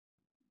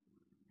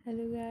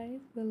Hello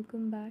guys,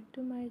 welcome back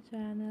to my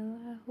channel.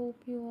 I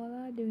hope you all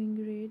are doing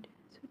great.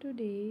 So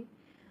today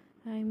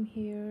I'm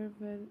here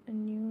with a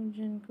new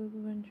Jungkook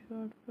one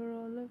shot for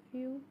all of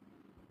you.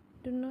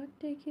 Do not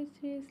take it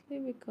seriously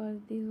because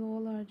these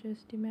all are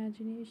just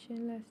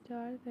imagination. Let's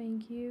start.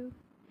 Thank you.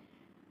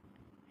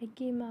 I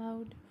came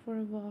out for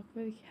a walk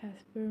with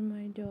Casper,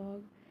 my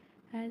dog,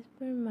 as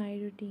per my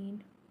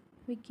routine.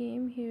 We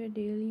came here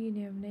daily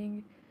in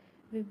evening.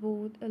 We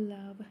both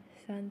love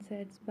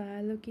sunsets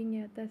by looking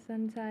at the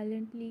sun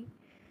silently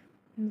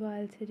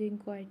while sitting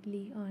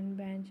quietly on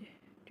bench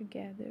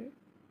together.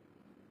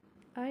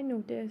 I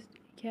noticed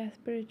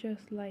Casper is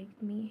just like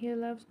me. He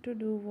loves to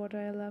do what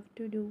I love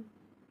to do.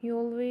 He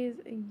always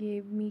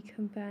gave me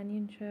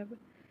companionship.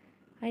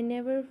 I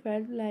never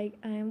felt like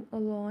I am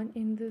alone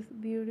in this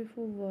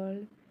beautiful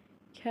world.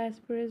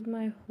 Casper is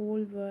my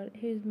whole world.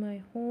 He is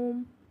my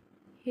home.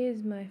 He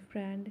is my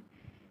friend.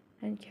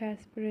 And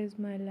Casper is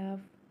my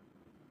love.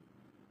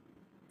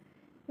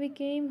 We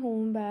came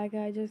home back.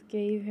 I just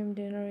gave him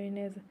dinner in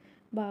his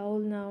bowl.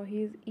 Now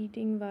he's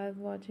eating while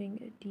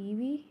watching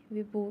TV.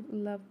 We both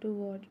love to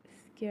watch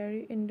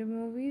scary indie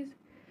movies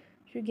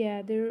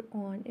together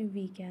on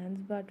weekends.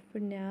 But for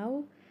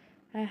now,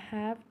 I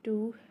have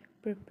to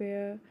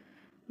prepare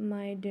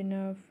my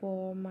dinner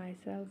for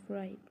myself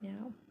right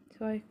now.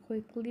 So I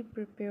quickly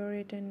prepare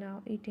it and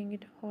now eating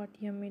it hot,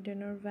 yummy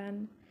dinner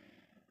when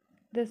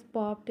this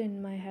popped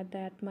in my head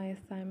that my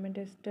assignment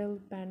is still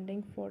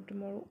pending for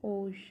tomorrow.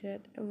 Oh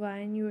shit,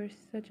 Vine, you're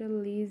such a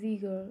lazy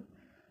girl.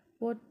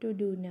 What to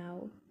do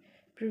now?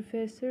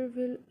 Professor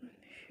will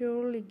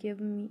surely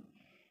give me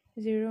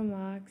 0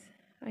 marks.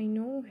 I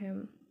know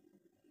him.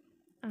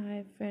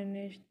 I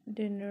finished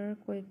dinner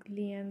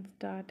quickly and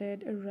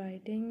started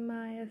writing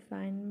my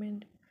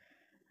assignment.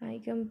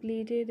 I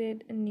completed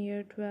it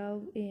near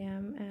 12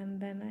 a.m. and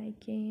then I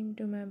came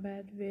to my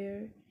bed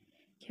where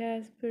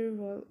Casper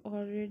was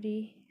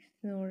already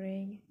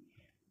snoring.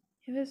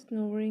 He was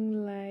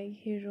snoring like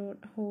he wrote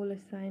a whole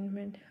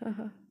assignment.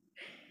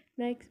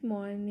 Next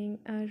morning,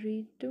 I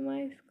read to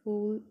my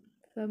school,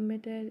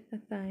 submitted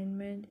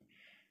assignment.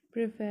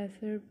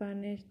 Professor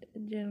punished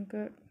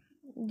Jungkook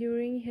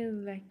during his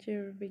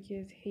lecture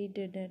because he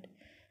didn't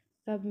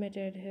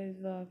submitted his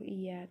work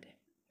yet,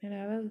 and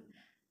I was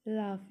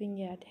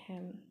laughing at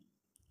him.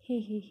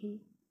 He.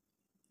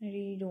 I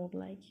really don't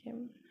like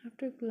him.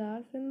 After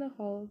class in the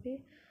hallway,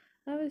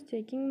 I was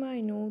checking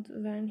my notes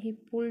when he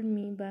pulled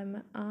me by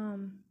my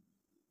arm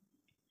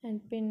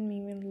and pinned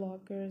me in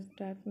lockers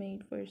that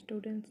made for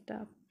student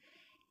stuff.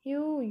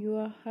 You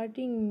are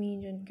hurting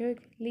me, Jungkook.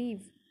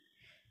 Leave,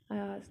 I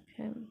asked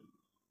him.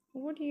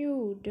 What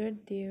you did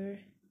there?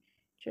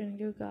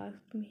 Jungkook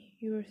asked me.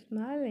 You were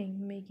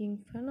smiling,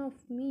 making fun of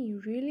me,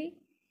 really?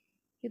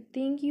 You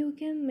think you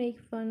can make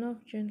fun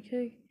of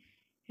Jungkook?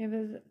 He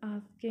was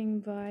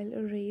asking while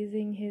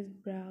raising his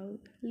brows.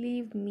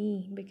 Leave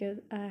me because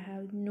I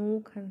have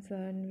no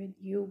concern with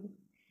you.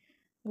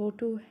 Go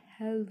to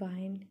hell,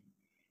 Vine.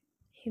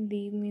 He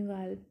leave me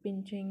while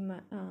pinching my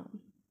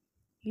arm.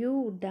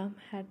 You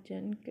dumbhead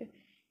Junk.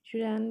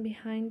 She ran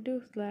behind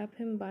to slap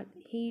him, but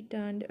he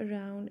turned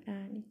around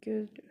and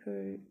kissed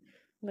her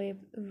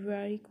lips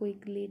very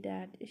quickly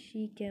that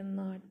she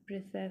cannot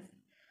process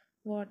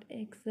what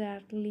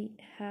exactly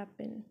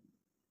happened.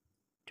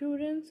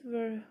 Students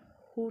were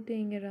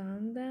hooting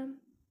around them.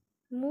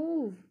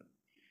 Move!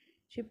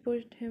 She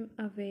pushed him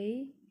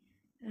away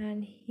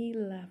and he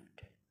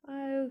left.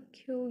 I'll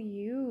kill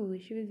you,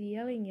 she was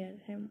yelling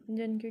at him.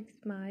 Jungkook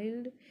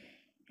smiled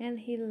and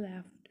he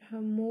left.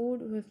 Her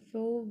mood was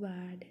so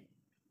bad.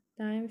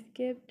 Time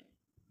skipped.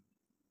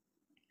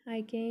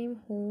 I came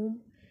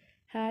home,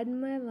 had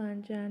my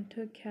lunch, and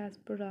took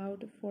Casper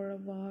out for a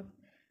walk.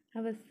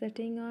 I was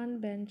sitting on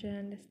bench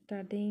and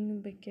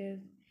studying because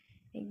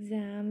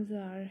exams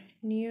are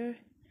near.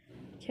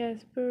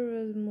 Casper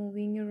was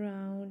moving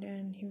around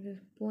and he was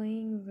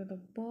playing with a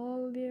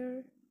ball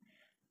there.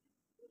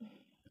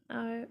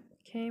 I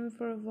came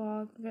for a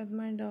walk with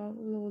my dog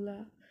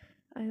Lola.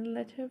 I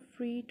let her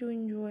free to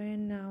enjoy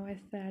and now I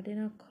sat in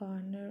a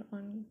corner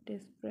on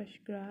this fresh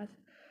grass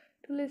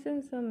to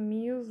listen some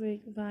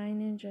music.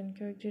 Vine and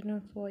Jungkook did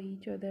not saw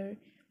each other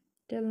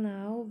till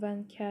now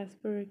when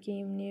Casper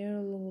came near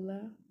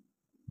Lola.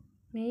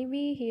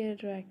 Maybe he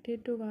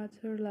attracted towards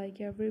her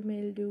like every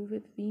male do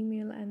with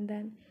female and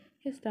then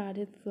he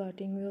started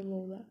flirting with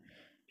Lola.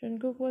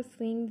 Jungkook was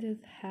seeing this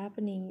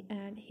happening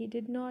and he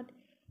did not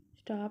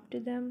stop to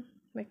them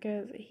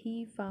because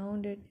he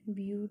found it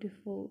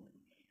beautiful.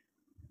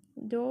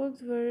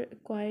 Dogs were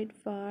quite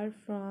far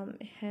from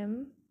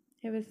him.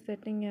 He was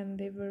sitting and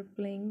they were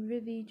playing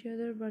with each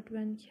other, but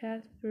when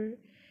Casper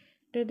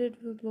did it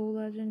with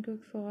Lola,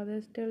 Jungkook saw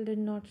this, still did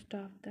not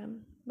stop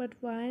them. But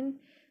Vine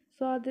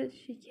saw this,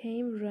 she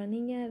came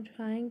running and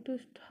trying to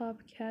stop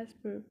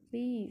Casper.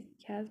 Please,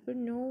 Casper,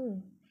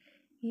 no.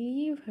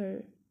 Leave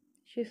her,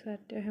 she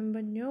said to him,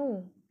 but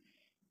no.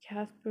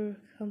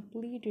 Casper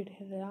completed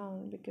his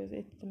round because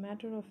it's a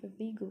matter of his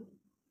ego.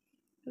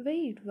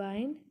 Wait,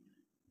 Vine,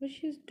 what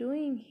she's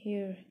doing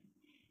here?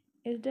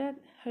 Is that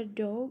her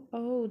dog?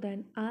 Oh,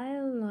 then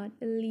I'll not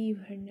leave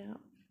her now.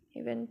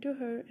 He went to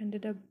her and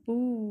did a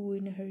boo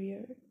in her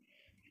ear.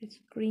 She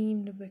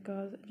screamed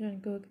because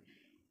Jungkook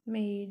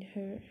made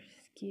her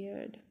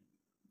scared.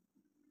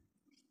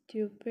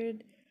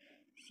 Stupid.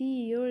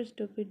 See, your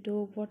stupid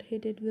dog, what he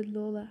did with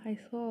Lola, I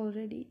saw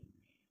already.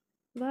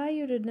 Why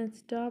you didn't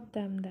stop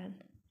them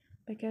then?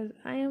 Because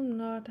I am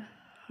not a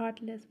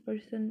heartless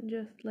person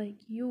just like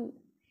you.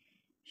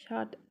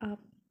 Shut up,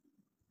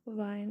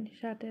 Vine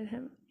shouted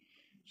him.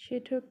 She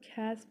took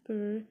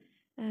Casper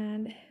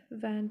and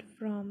went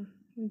from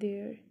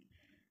there.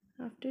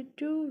 After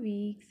 2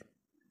 weeks,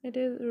 it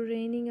is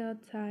raining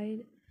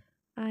outside.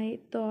 I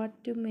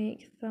thought to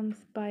make some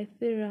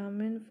spicy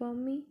ramen for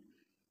me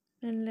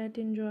and let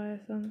enjoy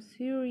some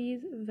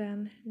series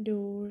when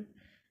door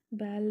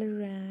bell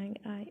rang.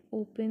 I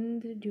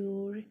opened the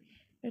door.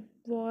 It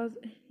was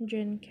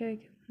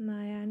Jungkook,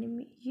 my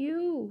enemy.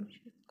 You,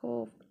 she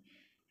scoffed.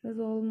 He was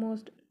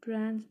almost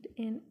drenched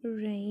in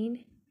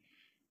rain.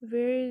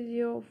 Where is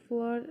your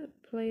flood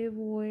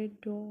playboy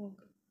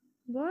dog?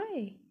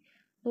 Why?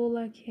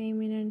 Lola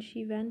came in and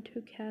she went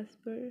to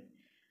Casper.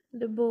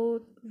 They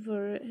both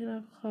were in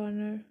a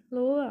corner.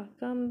 Lola,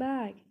 come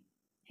back.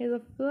 He's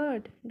a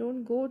flirt.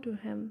 Don't go to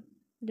him.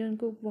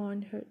 Jungkook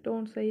warned her.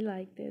 Don't say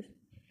like this.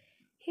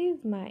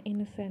 He's my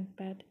innocent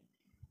pet.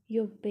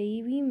 Your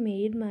baby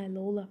made my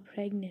Lola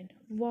pregnant.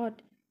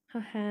 What? Her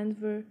hands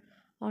were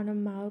on her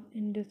mouth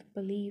in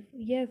disbelief.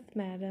 Yes,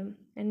 madam.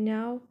 And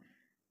now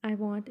I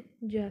want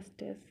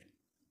justice,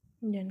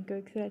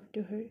 Jungkook said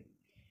to her.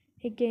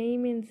 He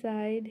came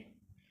inside.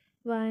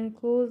 Vine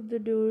closed the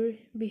door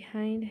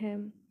behind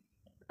him.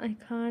 I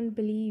can't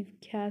believe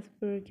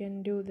Casper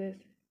can do this.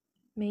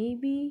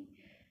 Maybe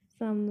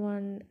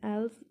someone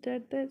else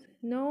did this?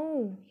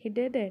 No, he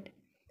did it.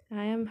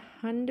 I am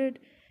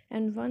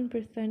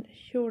 101%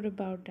 sure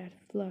about that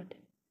flood.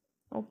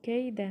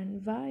 Okay,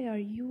 then why are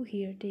you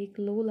here? Take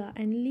Lola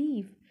and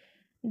leave.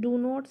 Do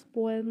not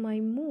spoil my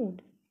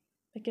mood.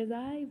 Because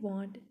I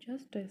want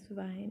justice,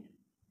 Vine.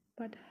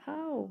 But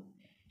how?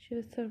 She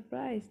was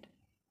surprised.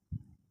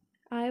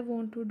 I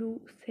want to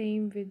do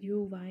same with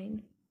you,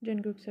 Vine.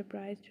 Jungkook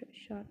surprised her.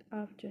 Shut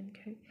up,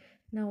 Jungkook.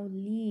 Now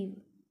leave.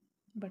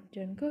 But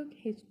Jungkook,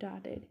 he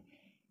started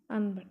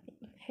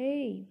unbuttoning.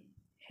 Hey,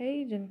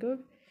 Jungkook,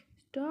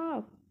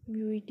 stop,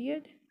 you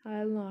idiot.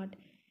 I'll not.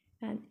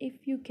 And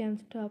if you can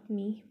stop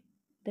me,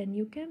 then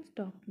you can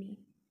stop me.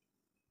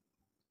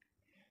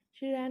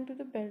 She ran to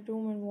the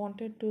bedroom and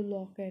wanted to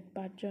lock it,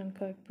 but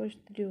Jungkook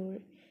pushed the door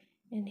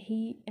and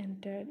he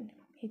entered.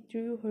 He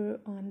threw her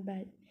on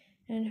bed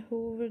and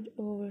hovered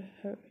over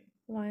her.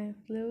 Vine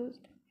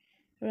closed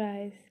her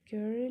eyes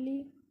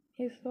scarily.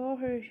 He saw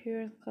her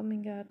hair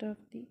coming out of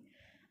the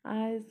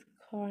eyes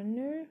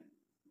corner.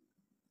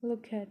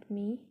 Look at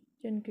me,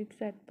 Jungkook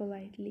said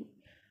politely.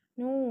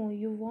 No,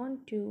 you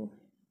want to.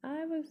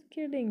 I was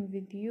kidding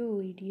with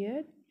you,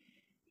 idiot.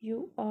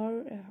 You are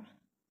a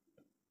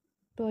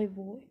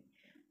playboy.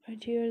 Her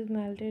tears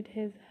melted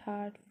his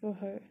heart for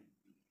her.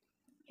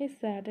 He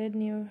sat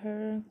near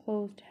her and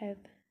closed his.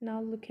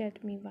 Now look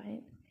at me,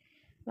 Vine.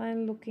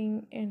 Vine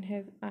looking in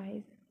his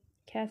eyes.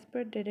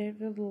 Casper did it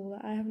with Lola.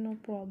 I have no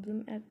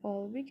problem at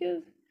all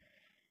because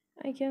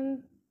I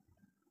can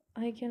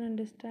I can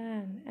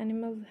understand.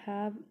 Animals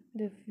have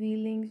the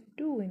feelings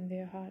too in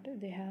their heart.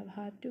 They have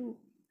heart too.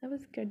 I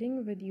was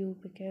kidding with you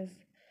because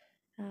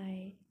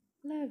I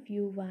love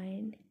you,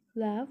 Vine.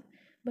 Love,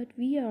 but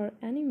we are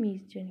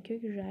enemies,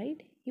 Jungkook,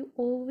 right? You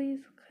always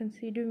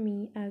consider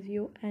me as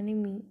your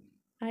enemy.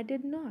 I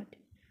did not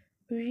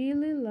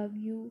really love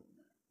you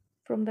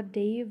from the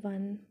day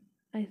when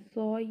I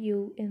saw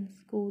you in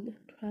school.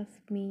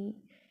 Trust me.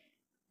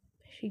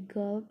 She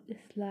gulped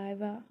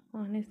saliva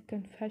on his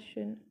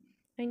confession.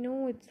 I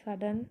know it's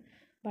sudden,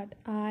 but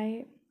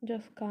I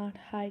just can't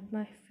hide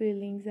my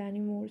feelings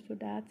anymore. So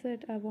that's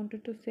it. I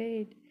wanted to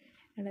say it.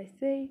 And I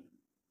say,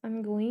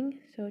 I'm going,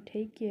 so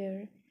take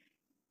care.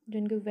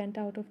 Jungkook went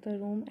out of the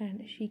room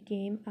and she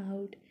came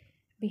out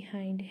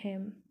behind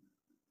him.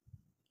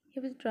 He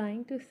was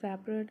trying to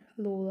separate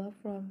Lola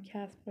from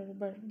Casper,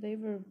 but they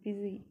were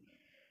busy.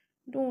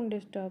 Don't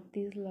disturb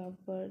these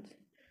lovebirds.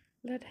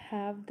 Let's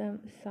have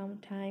them some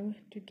time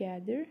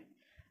together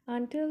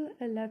until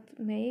let's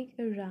make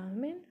a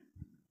ramen.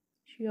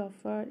 She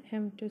offered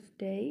him to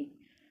stay.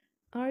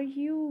 Are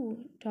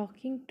you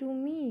talking to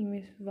me,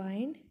 Miss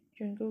Vine?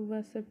 Jungkook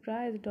was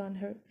surprised on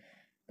her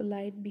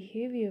polite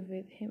behavior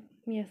with him.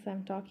 Yes,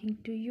 I'm talking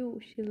to you,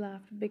 she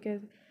laughed,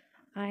 because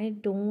I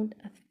don't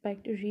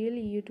expect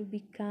really you to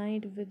be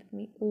kind with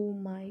me. Oh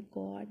my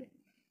god.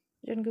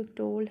 Jungkook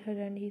told her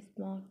and he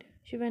smoked.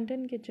 She went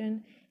in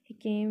kitchen. He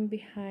came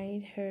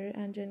behind her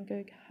and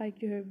Jungkook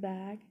hugged her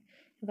back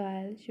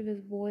while she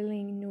was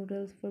boiling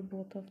noodles for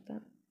both of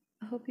them.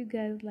 I hope you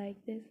guys like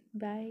this.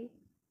 Bye.